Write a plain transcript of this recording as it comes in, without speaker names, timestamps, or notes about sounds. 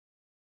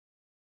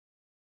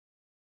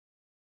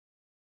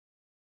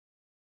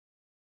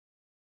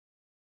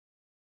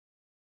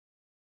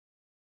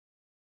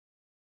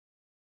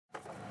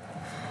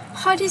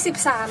ข้อที่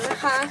13นะ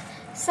คะ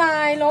ไซ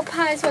น์ลบพ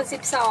ายส่วน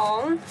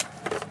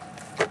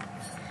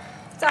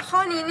12จากข้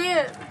อนี้เนี่ย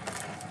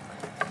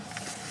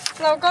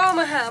เราก็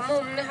มาหามุ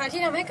มนะคะ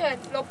ที่ทำให้เกิด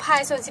ลบพา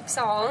ยส่วน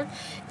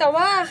12แต่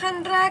ว่าขั้น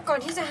แรกก่อน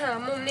ที่จะหา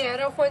มุมเนี่ย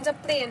เราควรจะ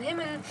เปลี่ยนให้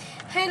มัน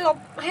ให้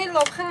ล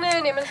บข้างหน้า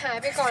เนี่ยมันหาย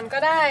ไปก่อนก็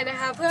ได้นะ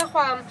คะเพื่อค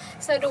วาม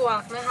สะดวก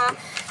นะคะ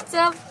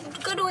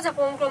ก็ดูจาก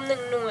วงกลม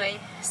1หน่วย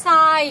ไซ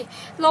น์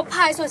ลบพ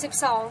ายส่วน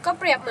12ก็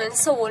เปรียบเหมือน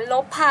0ล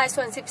บพาย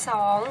ส่วน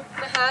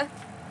12นะคะ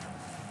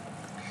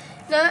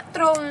ณต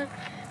รง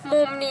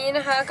มุมนี้น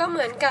ะคะก็เห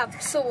มือนกับ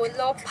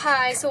0ลบพา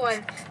ยส่วน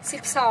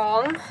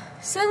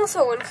12ซึ่ง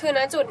0คือณ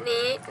จุด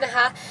นี้นะค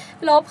ะ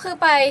ลบคือ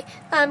ไป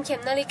ตามเข็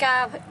มนาฬิกา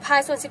พา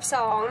ยส่วน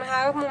12นะคะ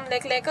มุมเล็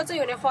กๆก็จะอ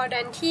ยู่ในควอดแร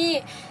นต์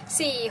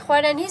ที่4ควอ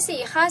ดแรนต์ที่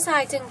4ค่าไซ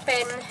น์จึงเป็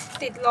น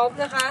ติดลบ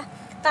นะคะ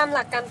ตามห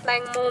ลักการแปล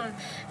งมุม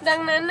ดัง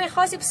นั้นในข้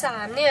อ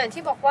13เนี่ย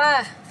ที่บอกว่า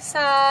ไซ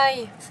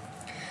น์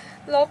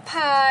ลบพ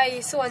าย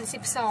ส่วน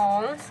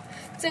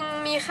12จึง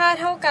มีค่า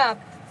เท่ากับ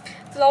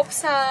ลบ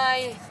ไซ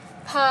น์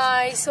พา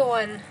ยส่ว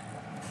น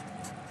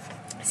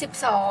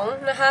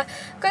12นะคะ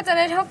ก็จะไ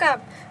ด้เท่ากับ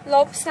ล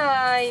บไซ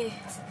น์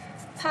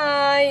พ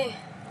าย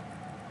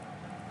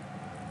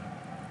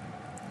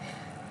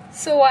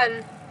ส่วน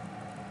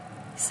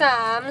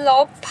3ล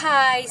บพ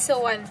าย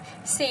ส่วน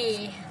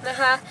4นะ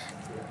คะ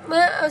เ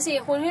มื่อเอา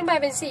4คูณขึ้นไป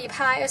เป็น4พ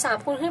ายเอา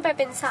3คูณขึ้นไป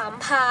เป็น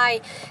3พาย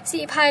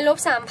4พายลบ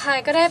3พาย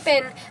ก็ได้เป็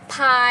นพ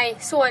าย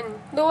ส่วน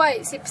ด้วย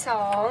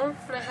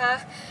12นะคะ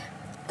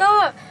ก็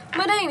เ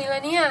มื่อได้อย่างนี้แล้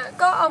วเนี่ย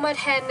ก็เอามา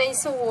แทนใน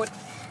สูตร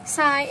ไซ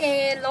น์ a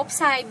ลบไ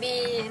ซน์ b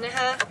นะค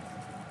ะ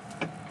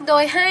โด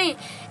ยให้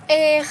a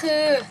คื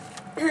อ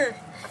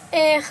a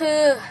คื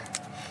อ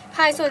พ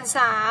ายส่วน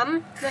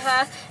3นะคะ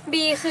b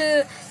คือ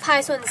พาย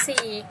ส่วน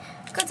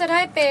4ก็จะไ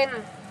ด้เป็น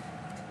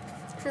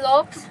ล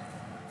บ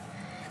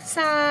ไซ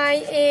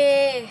น์ a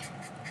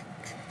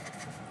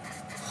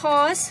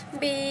cos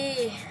b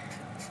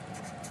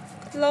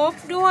ลบ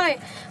ด้วย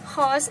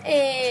cos a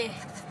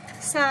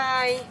ไซ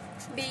น์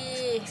b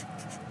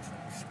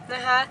น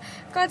ะคะ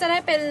ก็จะได้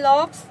เป็นล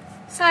บ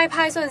ไซน์พ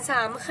ายส่วน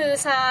3คือ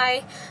ไซ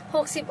น์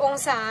60อง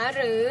ศา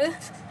หรือ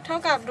เท่า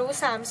กับรู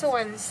ท3ส่ว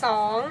น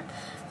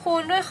2คู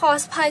ณด้วย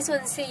cos พายส่ว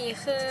น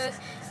4คือ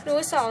รู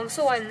ท2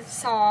ส่วน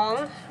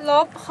2ล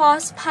บ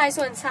cos พาย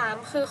ส่วน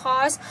3คือ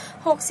cos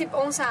 60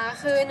องศา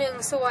คือ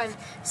1ส่วน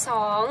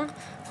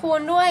2คู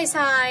ณด้วยไซ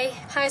น์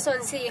พายส่วน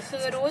4คื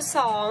อรูท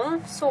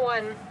2ส่ว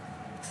น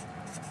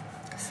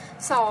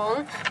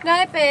2ได้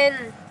เป็น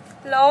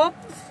ลบ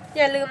อ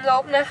ย่าลืมล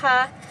บนะคะ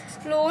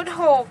รูท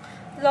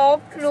6ลบ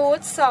รู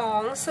ท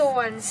2ส่ว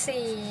น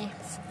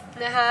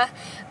4นะคะ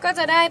ก็จ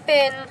ะได้เ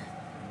ป็น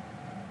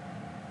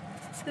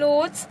รู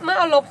ทเมื่อเ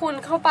อาลบคูณ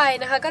เข้าไป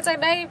นะคะก็จะ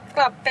ได้ก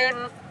ลับเป็น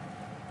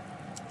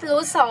รู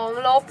ท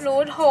2ลบรู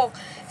ท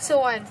6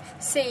ส่วน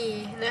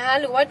4นะคะ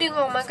หรือว่าดึง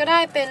ออกมาก็ได้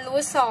เป็นรู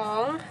ท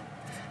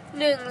2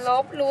 1ล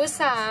บรูท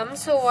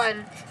3ส่วน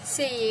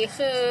4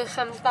คือค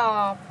ำตอ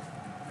บ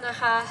นะ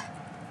คะ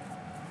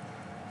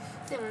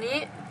อย่างนี้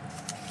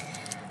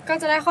ก็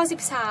จะได้ข้อ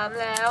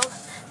13แล้ว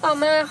ต่อ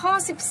มาข้อ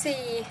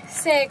14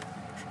เศษ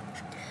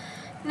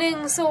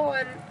1ส่ว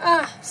น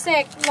เศ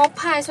ษลบ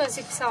พายส่วน12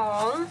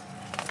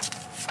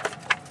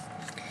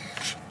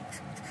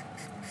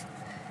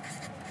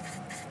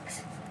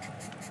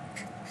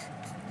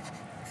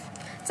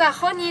จาก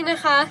ข้อนี้นะ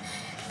คะ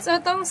จะ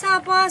ต้องทราบ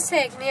ว่าเศ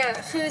ษเนี่ย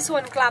คือส่ว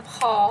นกลับ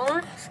ของ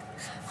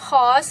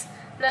cos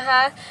นะค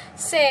ะ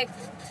เศษ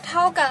เท่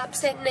ากับ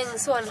เศษ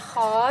1ส่วน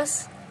cos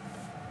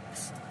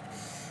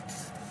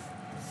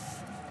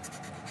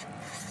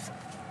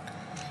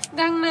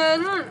ดังนั้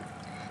น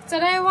จะ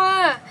ได้ว่า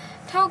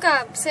เท่ากั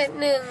บเศษ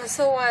1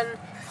ส่วน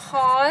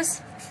cos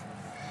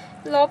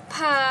ลบพ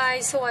าย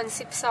ส่วน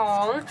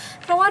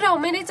12เพราะว่าเรา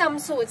ไม่ได้จ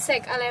ำสูตรเซ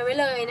กอะไรไว้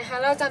เลยนะคะ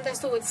เราจำแต่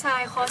สูตร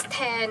sin cos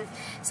tan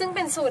ซึ่งเ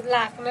ป็นสูตรห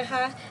ลักนะค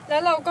ะแล้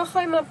วเราก็ค่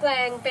อยมาแปล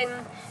งเป็น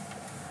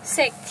เซ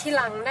กทีห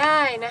ลังได้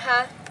นะคะ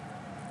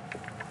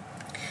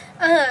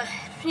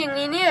อย่าง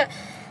นี้เนี่ย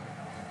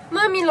เ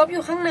มื่อมีลบอ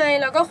ยู่ข้างใน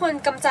เราก็ควร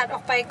กำจัดอ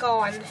อกไปก่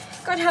อน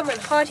ก็ทำเหมือ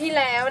นข้อที่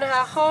แล้วนะค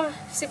ะข้อ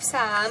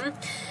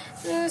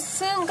13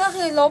ซึ่งก็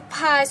คือลบพ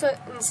ายส่วน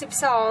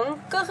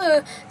12ก็คือ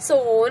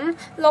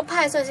0ลบพ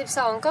ายส่วน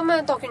12ก็มา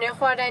ตกอยู่ในค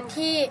วอดแรนต์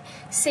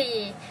ที่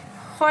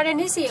4ควอดแรน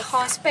ต์ที่4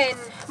 cos เป็น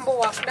บ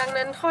วกดัง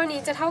นั้นข้อนี้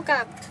จะเท่า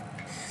กับ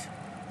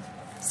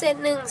เศษ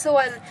1ส่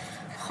วน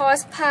cos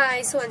พาย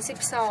ส่วน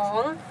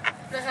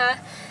12นะคะ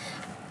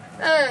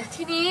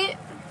ทีนี้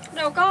เ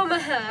ราก็มา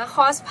หา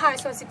cos พาย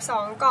ส่วน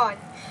12ก่อน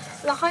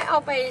แล้วค่อยเอา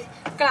ไป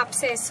กลับ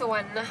เศษส่ว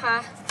นนะคะ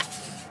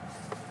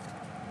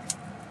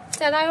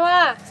จะได้ว่า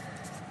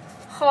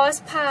cos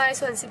พาย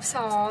ส่วน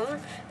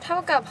12เท่า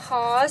กับ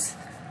cos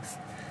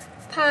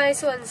พาย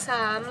ส่วน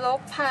3ล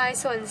บพาย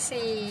ส่วน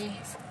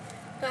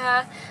4นะคะ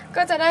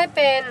ก็จะได้เ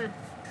ป็น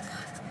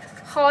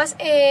cos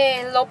a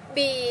ลบ b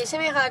ใช่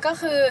ไหมคะก็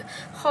คือ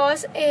cos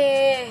a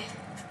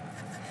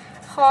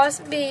cos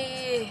b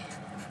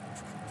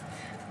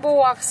บ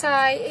วก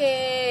sin a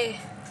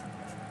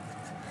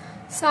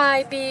sin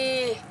b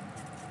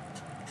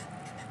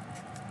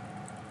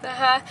นะ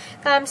คะ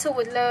ตามสู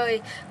ตรเลย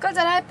ก็จ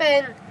ะได้เป็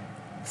น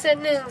เศษ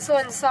1ส่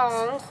วน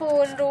2คู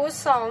ณรูท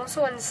2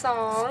ส่วน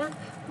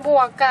2บ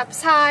วกกับ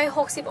ไซน์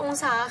60อง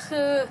ศา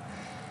คือ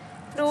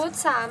รูท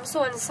3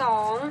ส่วน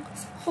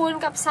2คูณ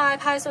กับไซน์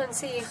พายส่วน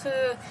4คื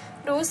อ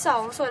รูท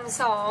2ส่วน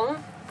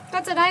2ก็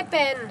จะได้เ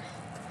ป็น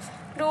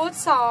รูท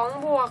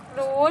2บวก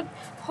รูท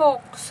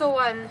6ส่ว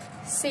น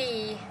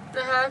4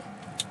นะคะ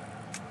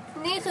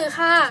นี่คือ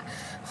ค่า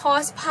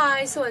cos พาย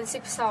ส่วน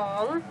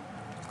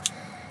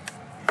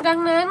12ดัง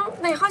นั้น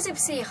ในข้อ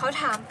14เขา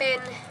ถามเป็น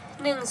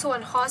1ส่วน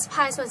cos พ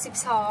ายส่วน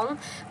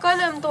12ก็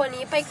นำตัว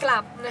นี้ไปกลั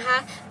บนะคะ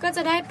ก็จ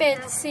ะได้เป็น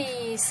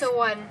4ส่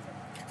วน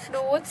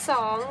รูท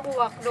2บ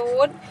วกรู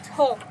ท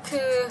6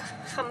คือ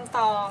คำต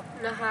อบ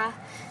นะคะ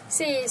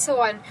4ส่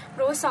วน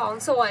รูท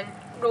2ส่วน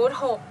รูท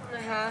6น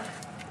ะคะ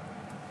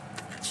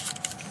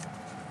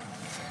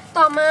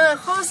ต่อมา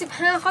ข้อ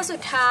15ข้อสุ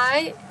ดท้าย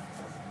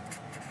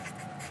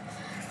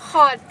ค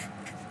อร์ด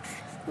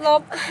ล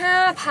บ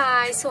5พา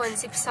ยส่วน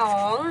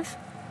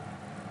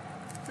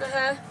12นะค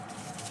ะ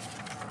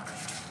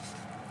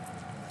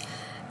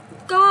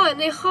ก็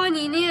ในข้อ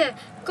นี้เนี่ย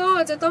ก็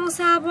จะต้อง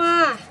ทราบว่า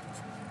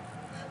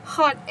ค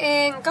อร์ดเอ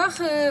งก็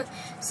คือ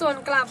ส่วน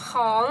กลับข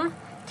อง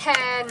แท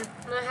น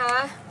นะคะ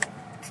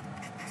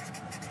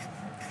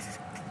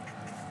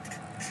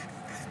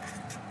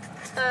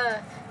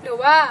หรือ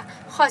ว่า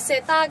คอร์ดเซ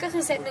ต้าก็คื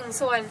อเศษ1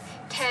ส่วน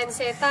แทนเซ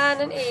ต้า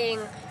นั่นเอง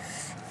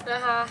นะ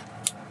คะ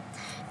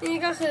นี่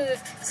ก็คือ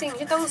สิ่ง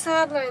ที่ต้องทรา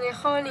บเลยใน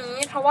ข้อนี้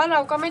เพราะว่าเรา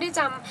ก็ไม่ได้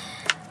จ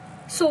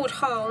ำสูตร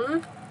ของ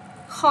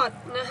คอร์ด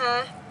นะคะ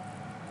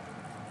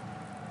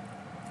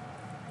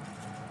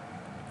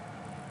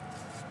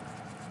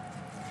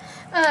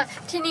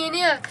ทีนี้เ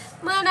นี่ย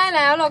เมื่อได้แ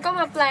ล้วเราก็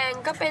มาแปลง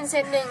ก็เป็นเศ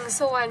ษ1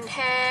ส่วนแท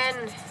น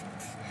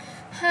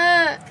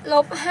5ล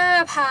บ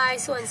5พาย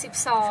ส่วน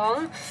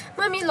12เ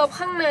มื่อมีลบ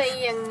ข้างใน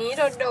อย่างนี้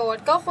โดด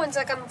ๆก็ควรจ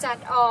ะกำจัด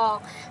ออก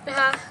นะ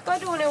คะก็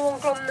ดูในวง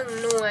กลม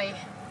1หน่วย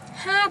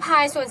5พา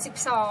ยส่วน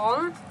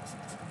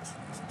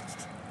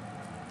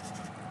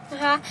12นะ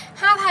คะ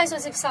5พายส่ว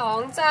น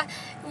12จะ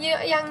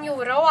ยังอยู่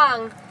ระหว่าง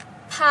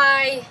พา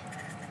ย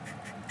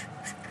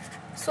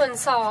ส่วน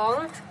2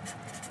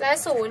และ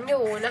0อ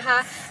ยู่นะคะ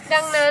ดั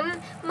งนั้น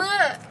เมื่อ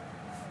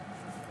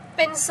เ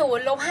ป็น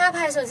0ลบ5พ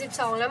ายส่วน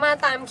12แล้วมา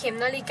ตามเข็ม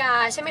นาฬิกา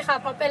ใช่ไหมคะ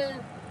เพราะเ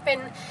ป็น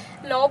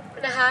ลบ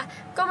นะคะ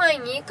ก็มาอย่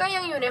างนี้ก็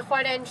ยังอยู่ในควอ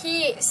ดแรน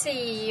ที่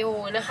4อยู่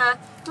นะคะ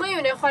เมื่ออ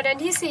ยู่ในควอดแรน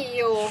ที่4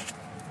อยู่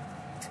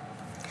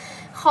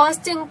cos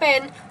จึงเป็น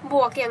บ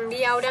วกอย่างเ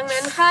ดียวดัง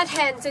นั้นค่าแท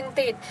นจึง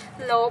ติด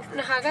ลบ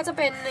นะคะก็จะเ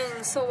ป็น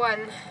1ส่วน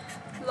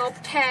ลบ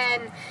แทน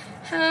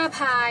5พ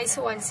าย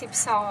ส่วน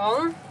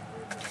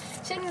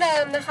12เช่นเดิ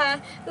มนะคะ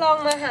ลอง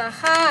มาหา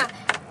ค่า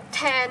แ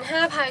ทน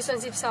5พายส่วน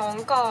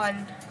12ก่อน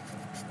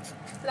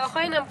แล้วค่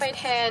อยนำไป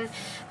แทน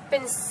เป็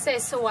นเศ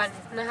ษส่วน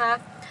นะคะ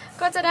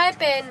ก็จะได้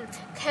เป็น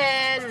แท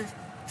น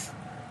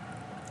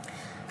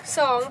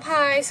2พ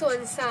ายส่วน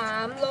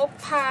3ลบ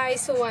พาย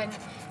ส่วน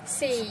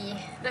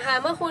4นะคะ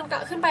เมื่อคูณกลั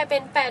บขึ้นไปเป็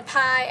น8พ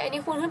ายอัน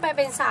นี้คูณขึ้นไปเ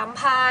ป็น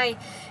3พาย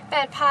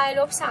8พาย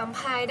ลบ3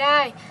พายได้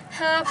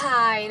5พ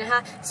ายนะคะ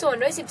ส่วน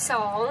ด้วย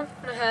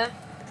12นะคะ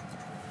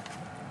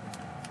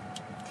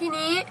ที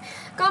นี้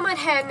ก็มา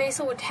แทนใน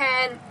สูตรแท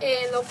น a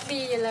ลบ b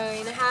เลย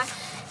นะคะ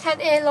แทน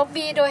a ลบ b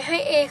โดยให้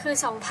a คือ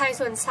2พาย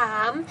ส่วน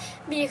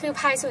3 b คือ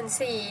พายส่วน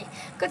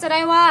4ก็จะได้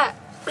ว่า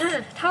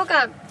เท่า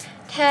กับ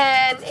แท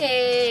น a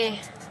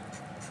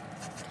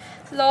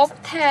ลบ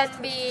แทน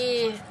b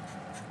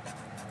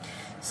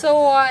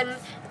ส่วน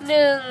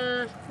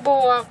1บ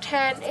วกแท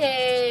น a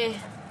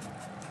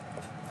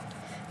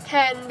แท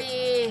น b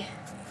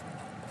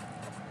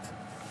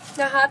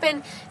นะคะเป็น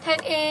แทน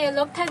a ล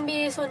บแทน b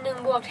ส่วน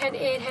1บวกแทน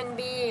a แทน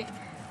b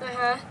นะ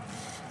คะ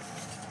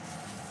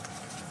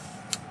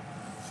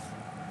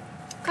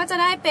ก็จะ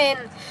ได้เป็น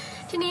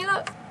ทีนี้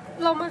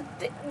เรามา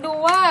ดู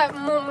ว่า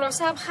มุมเรา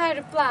ทราบค่าห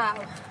รือเปล่า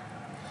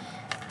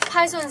พ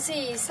ายส่วน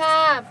4ทร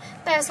าบ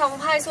แต่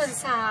2พายส่วน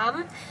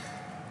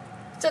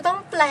3จะต้อง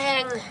แปล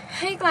ง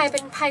ให้กลายเป็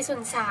นพายส่ว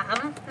น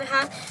3นะค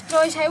ะโด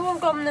ยใช้วง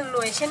กลม1ห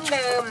น่วยเช่นเ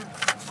ดิม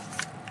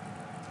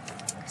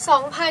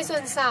2พายส่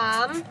วน3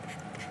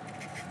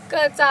เ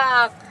กิดจา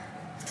ก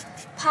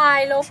พาย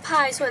ลบพ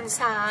ายส่วน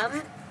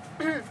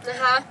3นะ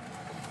คะ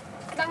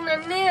ดังนั้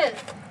นเนี่ย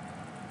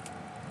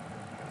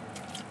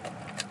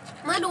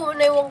เมื่อดู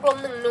ในวงกลม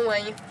1หน่ว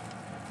ย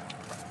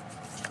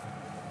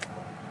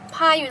พ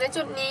ายอยู่ใน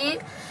จุดนี้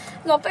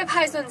ลบไปพ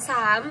ายส่วน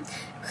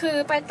3คือ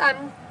ไปตาม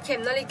เข็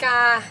มนาฬิกา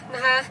น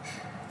ะคะ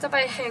จะไป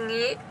แห่ง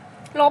นี้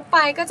ลบไป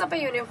ก็จะไป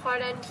อยู่ในควอด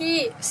แรนที่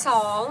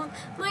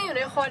2เมื่ออยู่ใ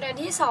นควอดแรน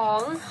ที่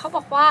2เขาบ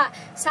อกว่า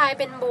ไซน์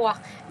เป็นบวก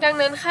ดัง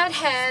นั้นค่าแ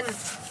ทน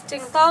จึ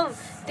งต้อง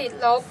ติด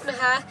ลบนะ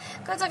คะ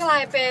ก็จะกลา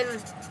ยเป็น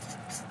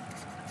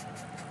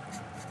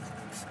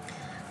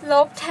ล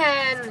บแท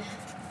น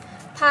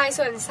พาย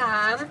ส่วน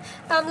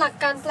3ตามหลัก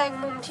การแปลง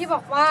มุมที่บ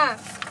อกว่า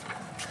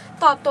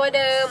ตอบตัวเ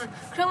ดิม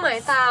เครื่องหมาย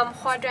ตาม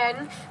ควอดแรน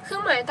ต์เครื่อ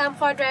งหมายตามค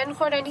วอดแรน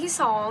ต์ที่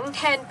2แ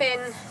ทนเป็น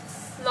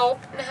ลบ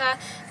นะคะ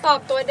ตอบ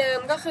ตัวเดิม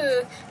ก็คือ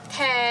แท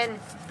น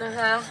นะ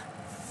คะ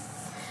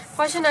เพ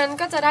ราะฉะนั้น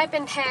ก็จะได้เป็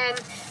นแทน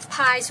พ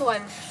ายส่วน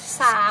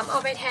3เอา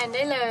ไปแทนไ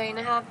ด้เลย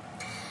นะคะ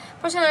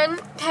เพราะฉะนั้น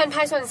แทนพ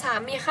ายส่วน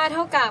3มีค่าเ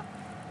ท่ากับ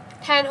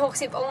แทน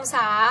60องศ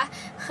า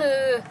คือ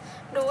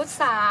รูท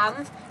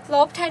3ล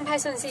บแทนพาย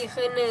ส่วน4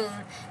คือ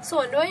1ส่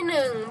วนด้วย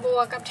1บว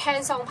กกับแทน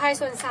2พาย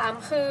ส่วน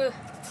3คือ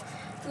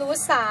รูท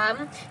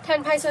3แทน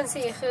พายส่วน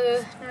4คือ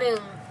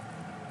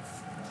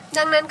1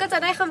ดังนั้นก็จะ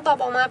ได้คำตอบ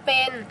ออกมาเ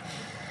ป็น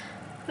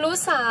รูท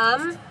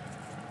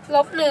3ล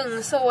บ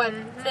1ส่วน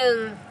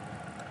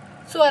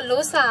1ส่วนรู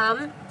ท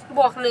3บ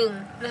วก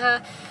1นะคะ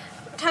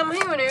ทำใ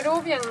ห้อยู่ในรู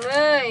ปอย่าง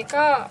ง่าย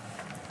ก็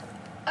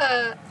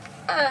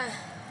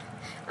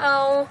เอา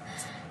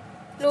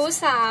รูท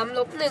3ล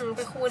บ1ไป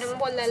คูณทั้ง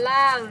บนและ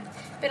ล่าง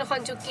เป็นคอ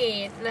นจูเก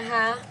ตนะค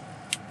ะ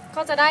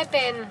ก็จะได้เ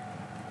ป็น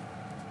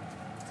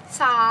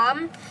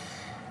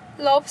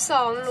3ลบ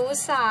2รูท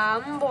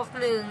3บวก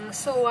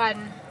1ส่วน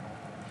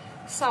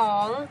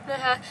2น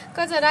ะคะ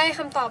ก็จะได้ค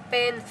ำตอบเ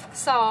ป็น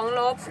2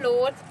ลบรู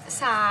ท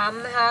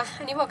3นะคะ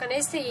อันนี้บอกกันได้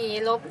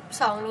4ลบ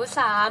2รูท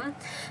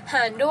3ห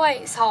ารด้วย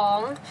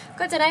2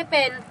ก็จะได้เ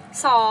ป็น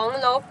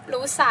2ลบ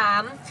รูท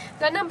3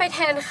แล้วนำไปแท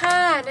นค่า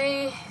ใน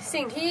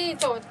สิ่งที่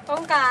โจทย์ต้อ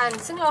งการ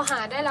ซึ่งเราหา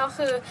ได้แล้ว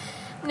คือ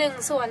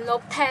1ส่วนล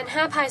บแทน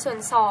5พายส่วน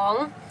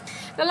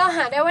2แล้วเราห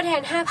าได้ว่าแท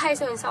น5พาย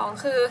ส่วน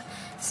2คือ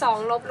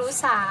2ลบรูท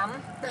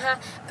3นะคะ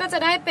ก็จะ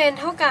ได้เป็น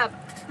เท่ากับ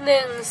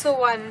1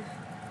ส่วน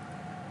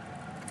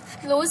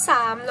รูท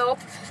3ลบ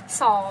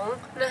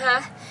2นะคะ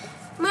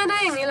เมื่อได้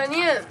อย่างนี้แล้วเ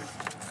นี่ย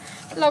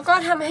เราก็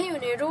ทำให้อยู่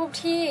ในรูป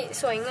ที่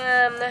สวยงา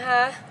มนะค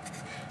ะ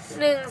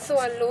1ส่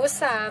วนรูท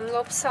3ล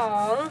บ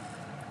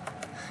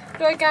2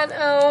โดยการ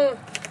เอา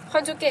คอ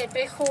นจูเกตไป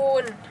คู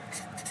ณ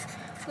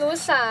รูท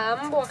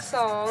3บวก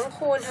2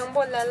คูณทั้งบ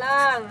นและ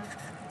ล่าง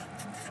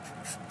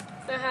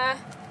นะคะ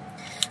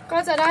ก็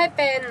จะได้เ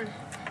ป็น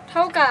เ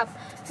ท่ากับ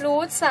รู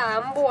ท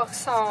3บวก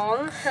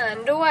2หาร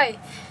ด้วย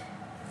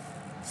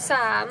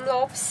3ล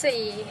บ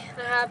4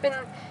นะคะเป็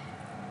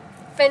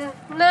น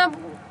หน้า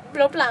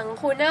ลบหลัง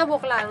คูณหน้าบว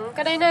กหลัง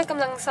ก็ได้หน้าก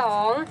ำลัง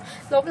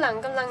2ลบหลัง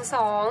กำลัง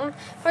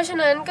2เพราะฉะ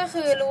นั้นก็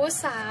คือรูท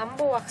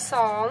3บวก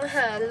2ห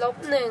ารลบ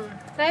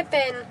1ได้เ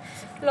ป็น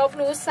ลบ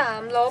รูท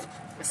3ลบ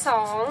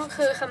2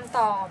คือคำต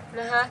อบ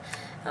นะคะ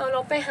เอาล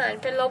บไปหาร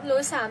เป็นลบรู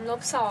ท3ล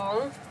บ2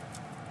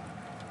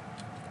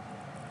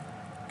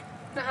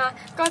นะคะ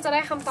ก็จะไ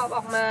ด้คำตอบอ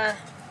อกมา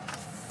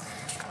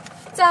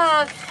จา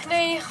กใน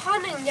ข้อ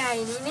1ใหญ่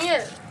นี้เนี่ย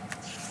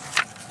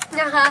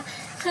นะคะ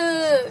คือ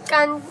ก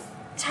าร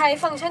ใช้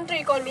ฟังก์ชันตรี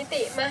โกณมิ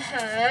ติมาห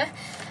า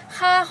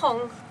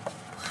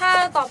ค่า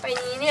ต่อไป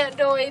นี้เนี่ย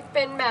โดยเ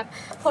ป็นแบบ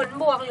ผล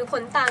บวกหรือผ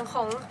ลต่างข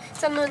อง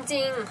จำนวนจ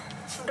ริง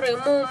หรือ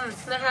มุม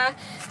นะคะ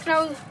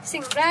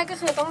สิ่งแรกก็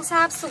คือต้องทร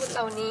าบสูตรเห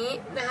ล่านี้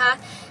นะคะ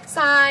ไซ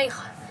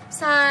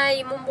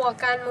น์มุมบวก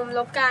กันมุมล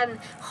บกัน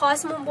คอส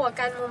มุมบวก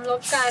กันมุมล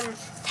บกัน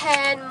แท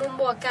นมุม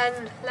บวกกัน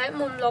และ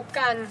มุมลบ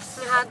กัน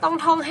นะคะต้อง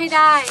ท่องให้ไ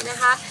ด้นะ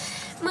คะ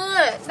เมื่อ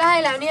ได้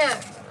แล้วเนี่ย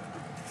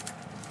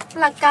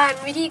หลักการ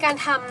วิธีการ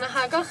ทำนะค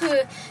ะก็คือ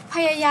พ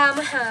ยายาม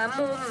หา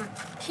มุม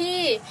ที่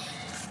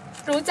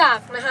รู้จัก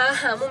นะคะ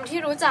หามุมที่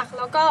รู้จักแ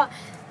ล้วก็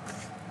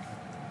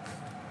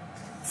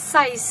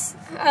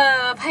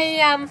พยา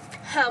ยาม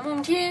หามุม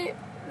ที่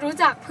รู้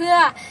จักเพื่อ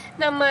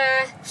นำมา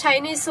ใช้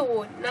ในสู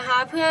ตรนะคะ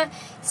เพื่อ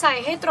ใส่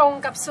ให้ตรง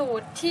กับสู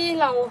ตรที่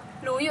เรา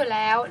รู้อยู่แ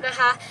ล้วนะค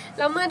ะแ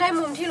ล้วเมื่อได้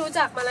มุมที่รู้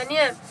จักมาแล้วเ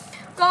นี่ย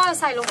ก็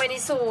ใส่ลงไปใน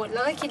สูตรแ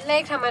ล้วก็คิดเล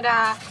ขธรรมดา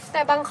แ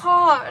ต่บางข้อ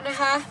นะ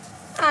คะ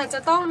อาจจะ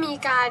ต้องมี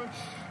การ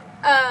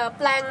แ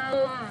ปลง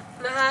มุม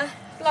นะคะ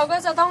เราก็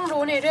จะต้อง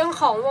รู้ในเรื่อง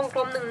ของวงกล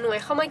ม1หน่วย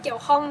เข้ามาเกี่ย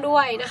วข้องด้ว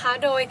ยนะคะ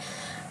โดย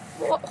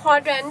ควอ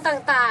ดแรนต์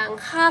ต่าง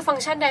ๆค่าฟัง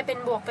ก์ชันใดเป็น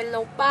บวกเป็นล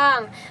บบ้าง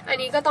อัน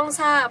นี้ก็ต้อง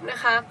ทราบนะ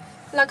คะ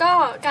แล้วก็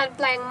การแ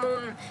ปลงมุ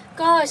ม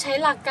ก็ใช้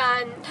หลักกา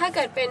รถ้าเ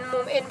กิดเป็นมุ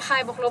ม n พา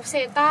ยบวกลบเซ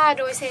ตา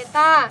โดยเซต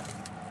า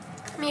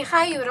มีค่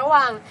าอยู่ระห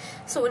ว่าง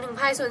0ถึง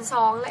พายส่วน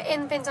2และ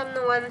n เป็นจำน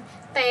วน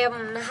เต็ม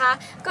นะคะ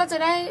ก็จะ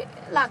ได้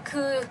หลัก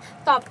คือ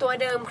ตอบตัว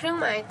เดิมเครื่อง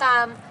หมายตา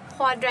มค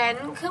วอดแรน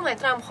ต์เครื่องหมาย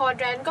ตามควอด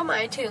แรนต์ก็หม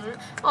ายถึง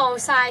all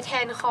sin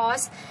tan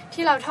cos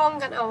ที่เราท่อง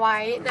กันเอาไว้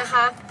นะค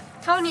ะ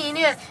เท่านี้เ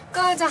นี่ย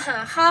ก็จะหา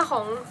ค่าข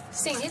อง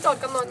สิ่งที่โจท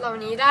ย์กำหนดเหล่า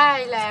นี้ได้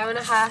แล้ว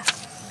นะคะ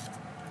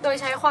โดย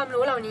ใช้ความ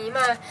รู้เหล่านี้ม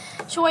า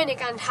ช่วยใน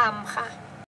การทำค่ะ